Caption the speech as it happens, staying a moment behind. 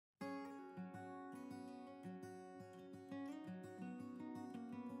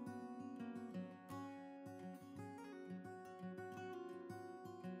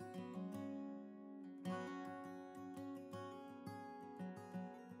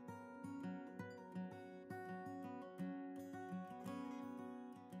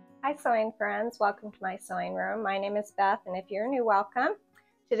Hi sewing friends, welcome to my sewing room. My name is Beth, and if you're new, welcome.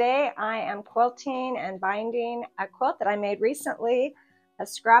 Today I am quilting and binding a quilt that I made recently, a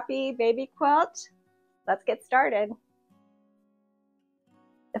scrappy baby quilt. Let's get started.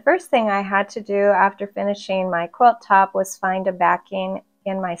 The first thing I had to do after finishing my quilt top was find a backing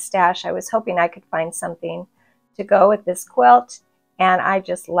in my stash. I was hoping I could find something to go with this quilt, and I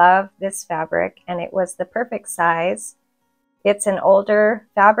just love this fabric, and it was the perfect size. It's an older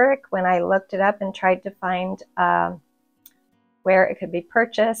fabric. When I looked it up and tried to find where it could be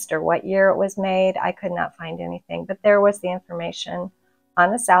purchased or what year it was made, I could not find anything. But there was the information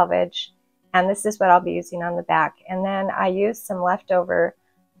on the salvage, and this is what I'll be using on the back. And then I used some leftover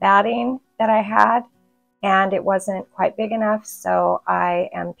batting that I had, and it wasn't quite big enough, so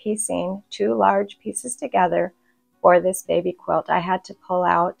I am piecing two large pieces together for this baby quilt. I had to pull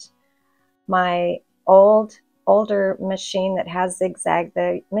out my older machine that has zigzag.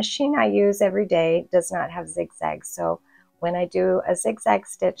 The machine I use every day does not have zigzag, so when I do a zigzag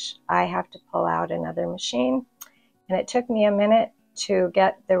stitch I have to pull out another machine, and it took me a minute to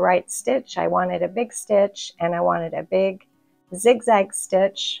get the right stitch. I wanted a big stitch and I wanted a big zigzag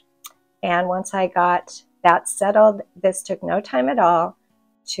stitch, and once I got that settled, this took no time at all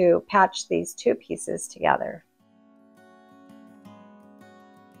to patch these two pieces together.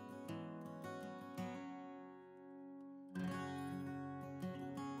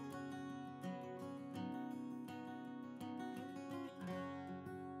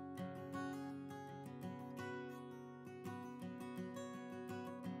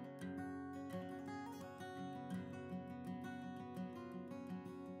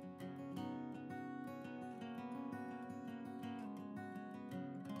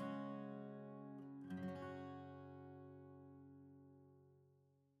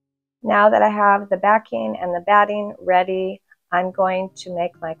 Now that I have the backing and the batting ready, I'm going to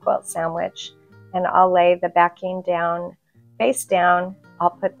make my quilt sandwich, and I'll lay the backing down face down. I'll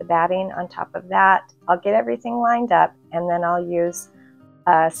put the batting on top of that. I'll get everything lined up, and then I'll use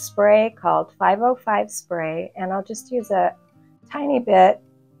a spray called 505 spray, and I'll just use a tiny bit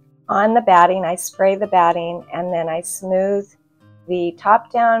on the batting. I spray the batting, and then I smooth the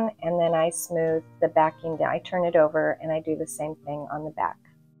top down, and then I smooth the backing down. I turn it over and I do the same thing on the back.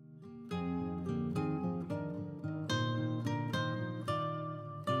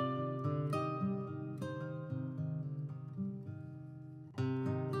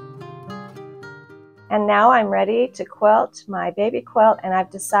 And now I'm ready to quilt my baby quilt, and I've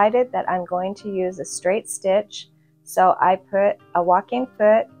decided that I'm going to use a straight stitch. So I put a walking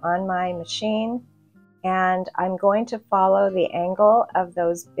foot on my machine, and I'm going to follow the angle of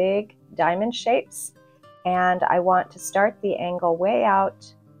those big diamond shapes, and I want to start the angle way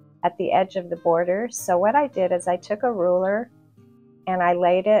out at the edge of the border. So what I did is I took a ruler and I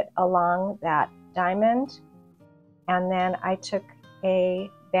laid it along that diamond, and then I took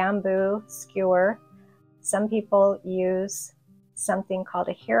a bamboo skewer. Some people use something called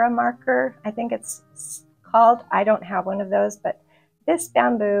a Hira marker, I think it's called. I don't have one of those, but this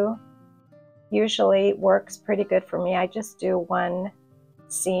bamboo usually works pretty good for me. I just do one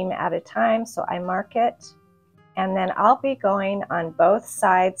seam at a time, so I mark it, and then I'll be going on both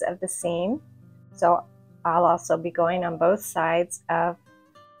sides of the seam. So I'll also be going on both sides of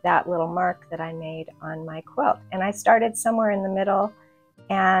that little mark that I made on my quilt. And I started somewhere in the middle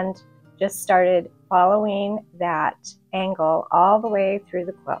and just started following that angle all the way through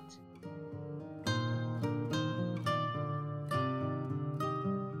the quilt.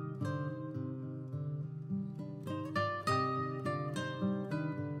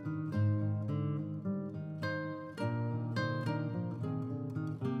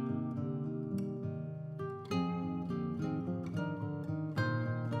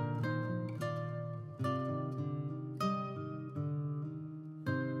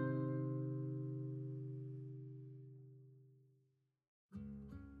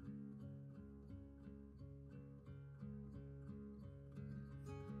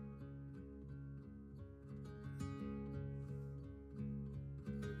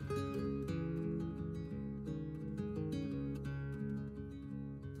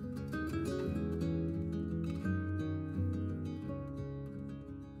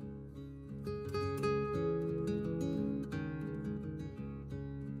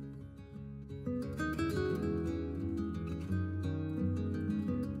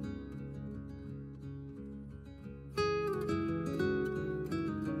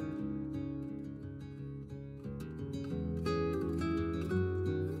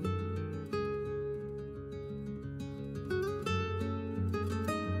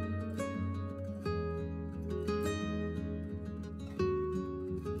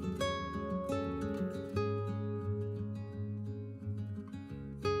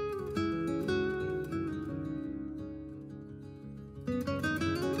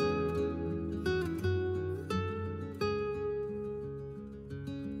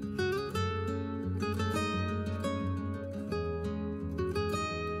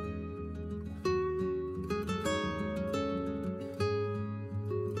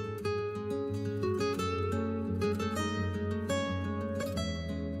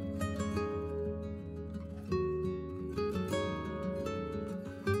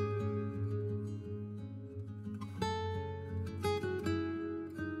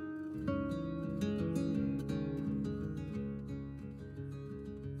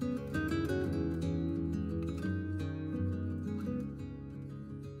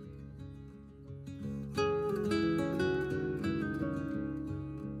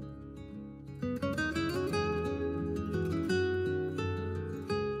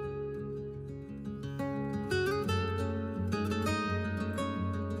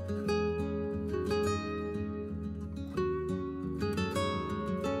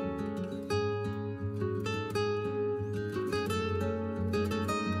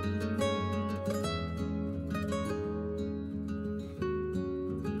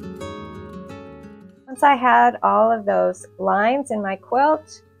 Once I had all of those lines in my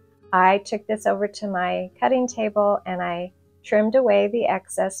quilt, I took this over to my cutting table and I trimmed away the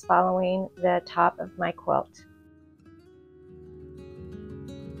excess following the top of my quilt.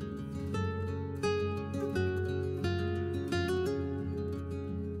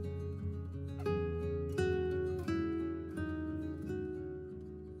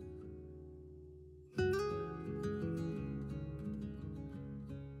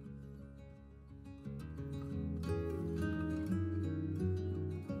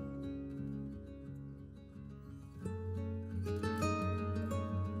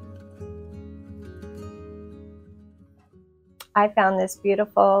 I found this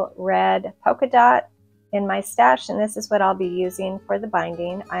beautiful red polka dot in my stash, and this is what I'll be using for the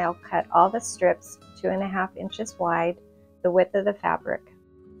binding. I'll cut all the strips 2.5 inches wide, the width of the fabric.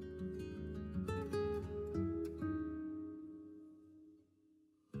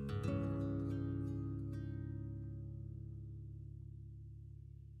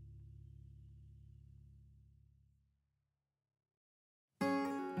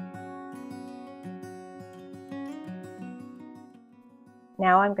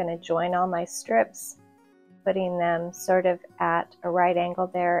 Now I'm going to join all my strips, putting them sort of at a right angle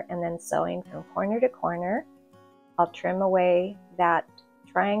there and then sewing from corner to corner. I'll trim away that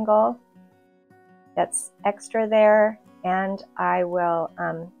triangle that's extra there, and I will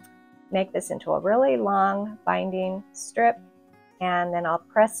make this into a really long binding strip, and then I'll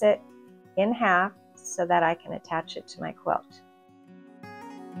press it in half so that I can attach it to my quilt.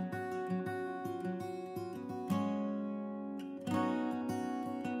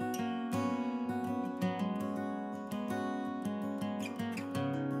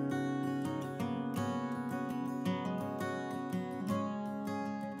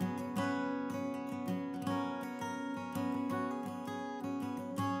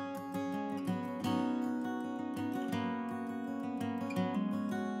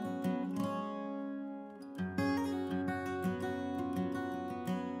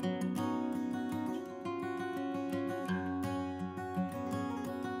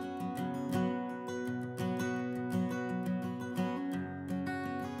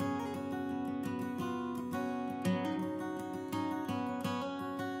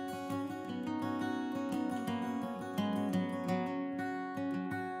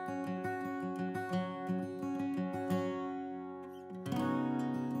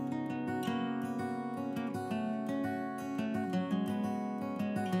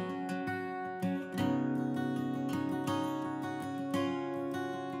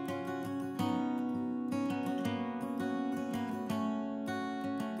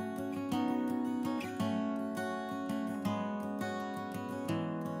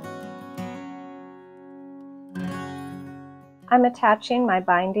 I'm attaching my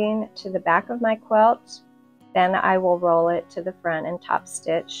binding to the back of my quilt, then I will roll it to the front and top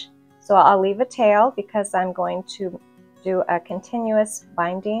stitch. So I'll leave a tail because I'm going to do a continuous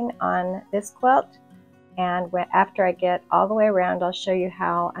binding on this quilt, and after I get all the way around, I'll show you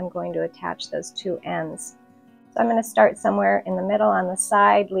how I'm going to attach those two ends. So I'm going to start somewhere in the middle on the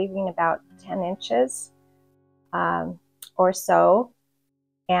side, leaving about 10 inches or so,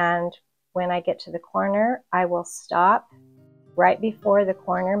 and when I get to the corner, I will stop right before the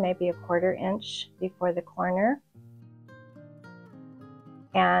corner, maybe a 1/4 inch before the corner,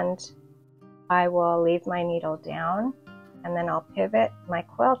 and I will leave my needle down, and then I'll pivot my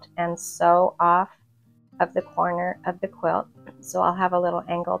quilt and sew off of the corner of the quilt, so I'll have a little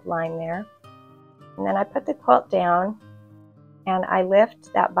angled line there. And then I put the quilt down and I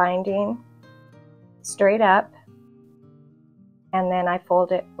lift that binding straight up, and then I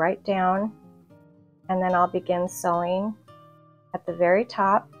fold it right down, and then I'll begin sewing at the very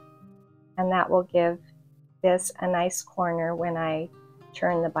top, and that will give this a nice corner when I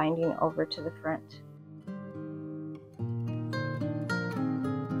turn the binding over to the front.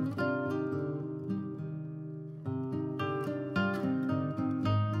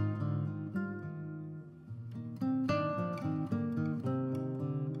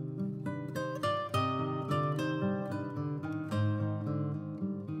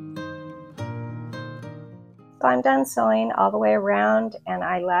 So I'm done sewing all the way around, and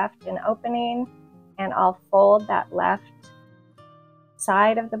I left an opening, and I'll fold that left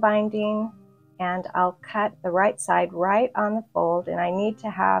side of the binding, and I'll cut the right side right on the fold, and I need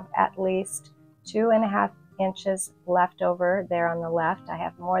to have at least 2.5 inches left over there on the left. I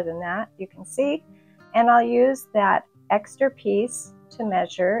have more than that, you can see, and I'll use that extra piece to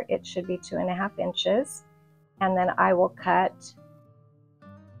measure. It should be 2.5 inches, and then I will cut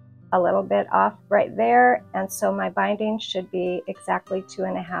a little bit off right there, and so my binding should be exactly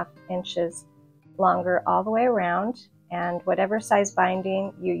 2.5 inches longer all the way around, and whatever size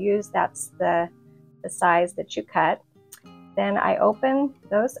binding you use, that's the size that you cut. Then I open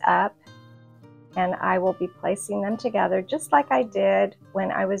those up, and I will be placing them together just like I did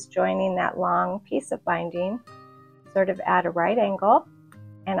when I was joining that long piece of binding, sort of at a right angle,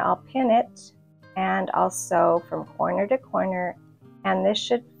 and I'll pin it and also from corner to corner, and this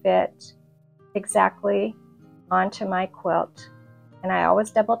should fit exactly onto my quilt. And I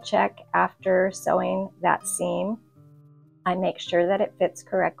always double check after sewing that seam. I make sure that it fits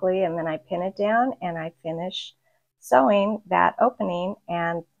correctly, and then I pin it down and I finish sewing that opening,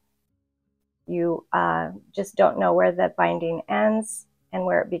 and you just don't know where the binding ends and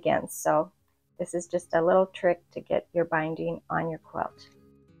where it begins. So this is just a little trick to get your binding on your quilt.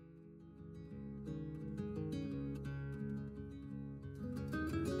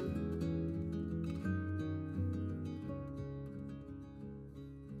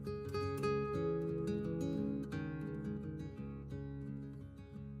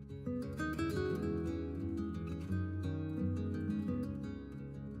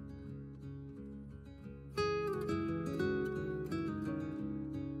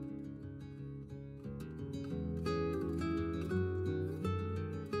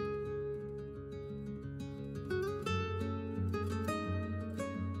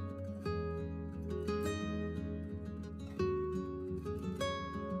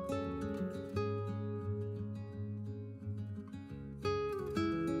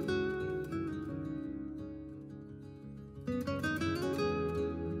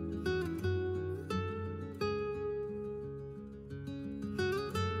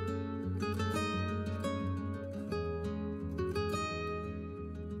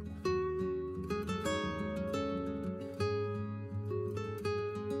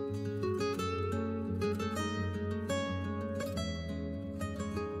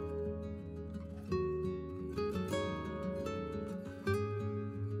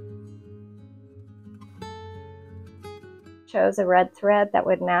 Chose a red thread that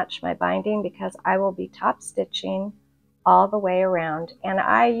would match my binding because I will be top stitching all the way around. And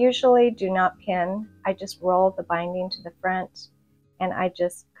I usually do not pin, I just roll the binding to the front, and I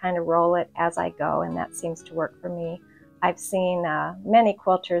just kind of roll it as I go, and that seems to work for me. I've seen many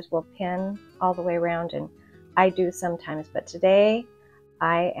quilters will pin all the way around, and I do sometimes, but today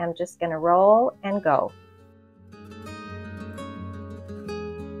I am just going to roll and go.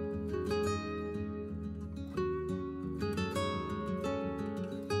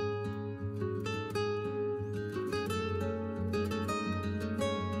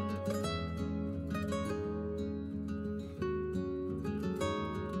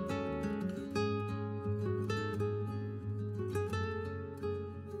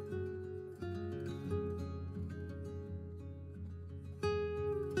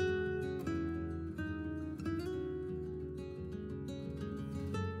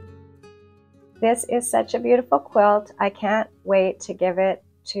 This is such a beautiful quilt. I can't wait to give it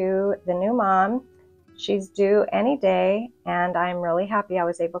to the new mom. She's due any day, and I'm really happy I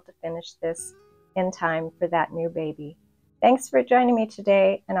was able to finish this in time for that new baby. Thanks for joining me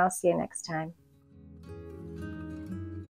today, and I'll see you next time.